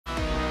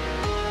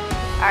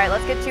All right,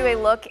 let's get you a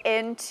look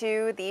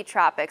into the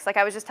tropics. Like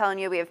I was just telling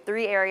you, we have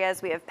three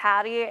areas. We have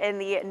Patty in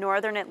the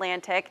northern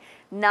Atlantic,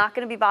 not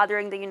going to be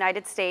bothering the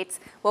United States.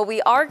 What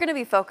we are going to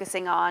be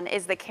focusing on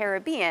is the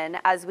Caribbean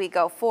as we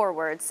go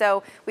forward.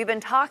 So we've been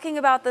talking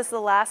about this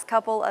the last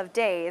couple of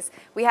days.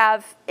 We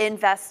have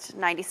Invest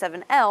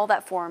 97L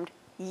that formed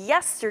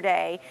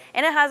yesterday,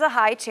 and it has a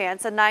high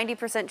chance, a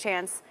 90%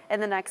 chance in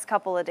the next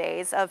couple of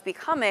days of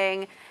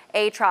becoming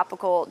a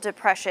tropical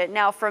depression.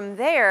 Now from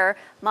there,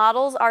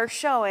 models are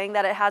showing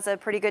that it has a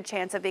pretty good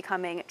chance of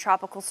becoming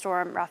Tropical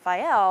Storm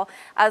Rafael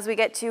as we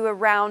get to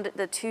around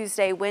the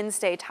Tuesday,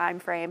 Wednesday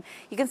timeframe.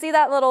 You can see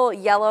that little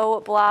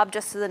yellow blob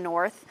just to the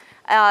north.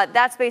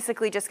 That's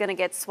basically just going to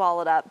get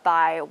swallowed up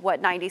by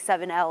what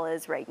 97L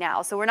is right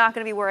now. So we're not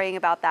going to be worrying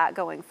about that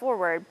going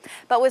forward.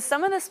 But with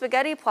some of the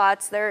spaghetti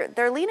plots,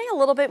 they're leaning a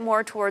little bit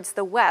more towards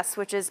the west,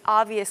 which is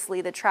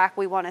obviously the track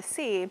we want to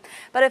see.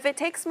 But if it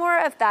takes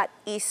more of that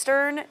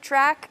eastern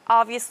track,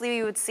 obviously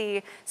we would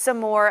see some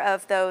more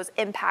of those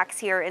impacts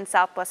here in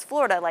Southwest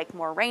Florida, like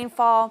more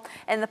rainfall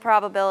and the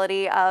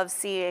probability of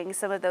seeing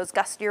some of those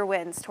gustier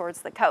winds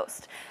towards the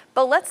coast.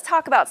 But let's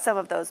talk about some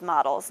of those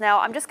models. Now,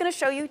 I'm just going to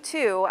show you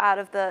two out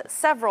of the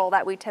several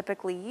that we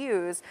typically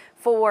use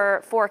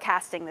for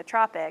forecasting the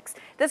tropics.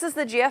 This is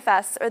the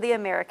GFS, or the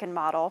American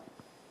model.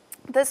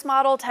 This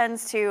model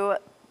tends to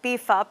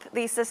beef up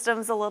these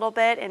systems a little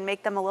bit and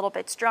make them a little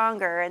bit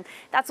stronger, and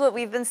that's what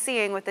we've been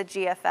seeing with the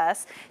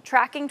GFS,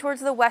 tracking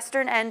towards the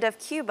western end of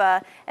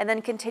Cuba and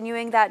then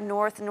continuing that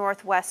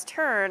north-northwest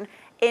turn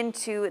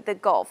into the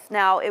Gulf.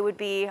 Now, it would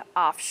be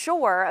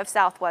offshore of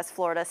Southwest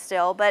Florida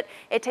still, but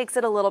it takes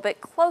it a little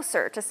bit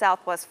closer to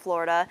Southwest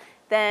Florida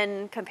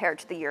than compared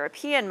to the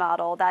European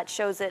model that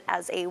shows it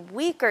as a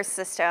weaker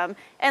system,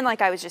 and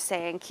like I was just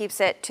saying,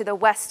 keeps it to the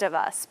west of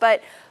us.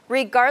 But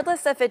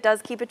regardless if it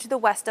does keep it to the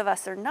west of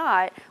us or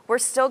not, we're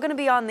still going to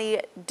be on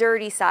the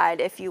dirty side,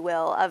 if you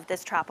will, of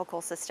this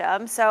tropical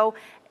system. So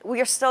we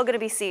are still going to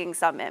be seeing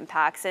some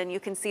impacts, and you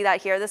can see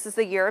that here. This is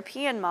the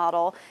European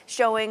model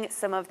showing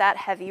some of that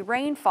heavy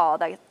rainfall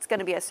that's going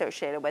to be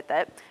associated with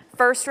it.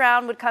 First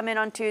round would come in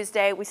on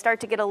Tuesday. We start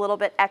to get a little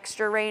bit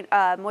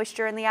extra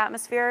moisture in the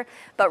atmosphere,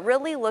 but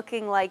really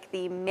looking like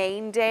the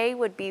main day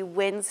would be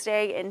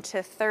Wednesday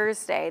into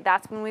Thursday.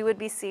 That's when we would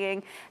be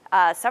seeing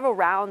several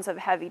rounds of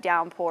heavy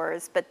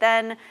downpours, but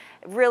then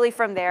really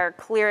from there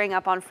clearing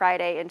up on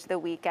Friday into the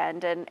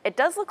weekend. And it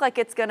does look like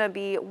it's going to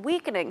be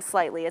weakening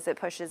slightly as it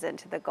pushes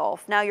into the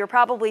Gulf. Now you're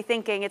probably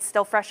thinking, it's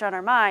still fresh on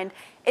our mind,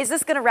 is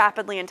this going to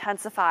rapidly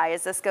intensify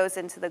as this goes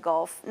into the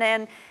Gulf?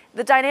 And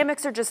the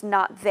dynamics are just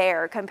not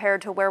there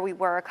compared to where we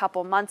were a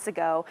couple months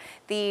ago.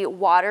 The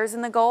waters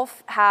in the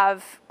Gulf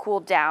have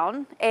cooled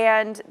down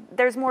and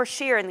there's more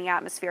shear in the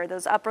atmosphere,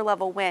 those upper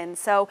level winds.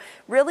 So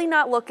really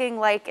not looking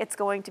like it's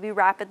going to be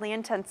rapidly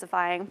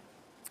intensifying.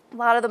 A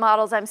lot of the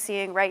models I'm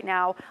seeing right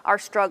now are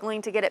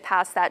struggling to get it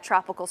past that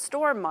tropical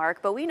storm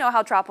mark, but we know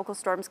how tropical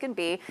storms can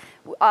be.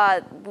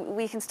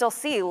 We can still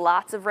see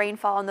lots of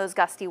rainfall and those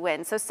gusty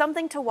winds. So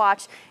something to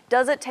watch.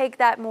 Does it take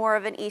that more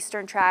of an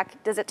eastern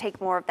track? Does it take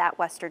more of that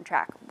western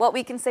track? What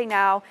we can say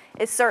now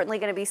is certainly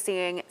going to be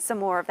seeing some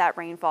more of that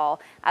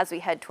rainfall as we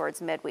head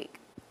towards midweek.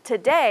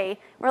 Today,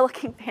 we're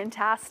looking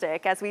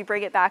fantastic as we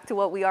bring it back to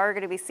what we are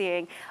going to be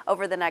seeing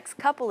over the next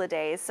couple of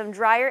days. Some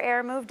drier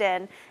air moved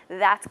in.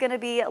 That's going to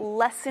be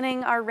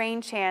lessening our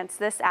rain chance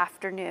this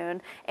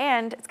afternoon,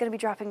 and it's going to be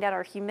dropping down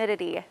our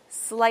humidity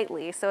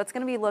slightly. So it's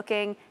going to be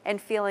looking and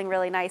feeling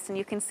really nice, and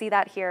you can see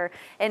that here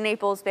in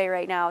Naples Bay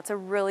right now. It's a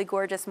really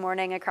gorgeous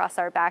morning across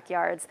our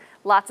backyards.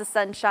 Lots of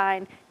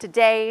sunshine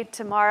today,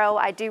 tomorrow.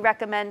 I do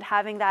recommend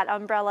having that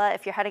umbrella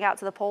if you're heading out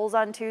to the poles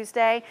on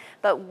Tuesday,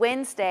 but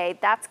Wednesday,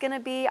 that's going to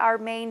be our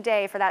main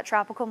day for that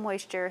tropical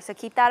moisture. So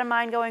keep that in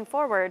mind going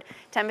forward.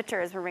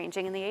 Temperatures were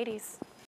ranging in the 80s.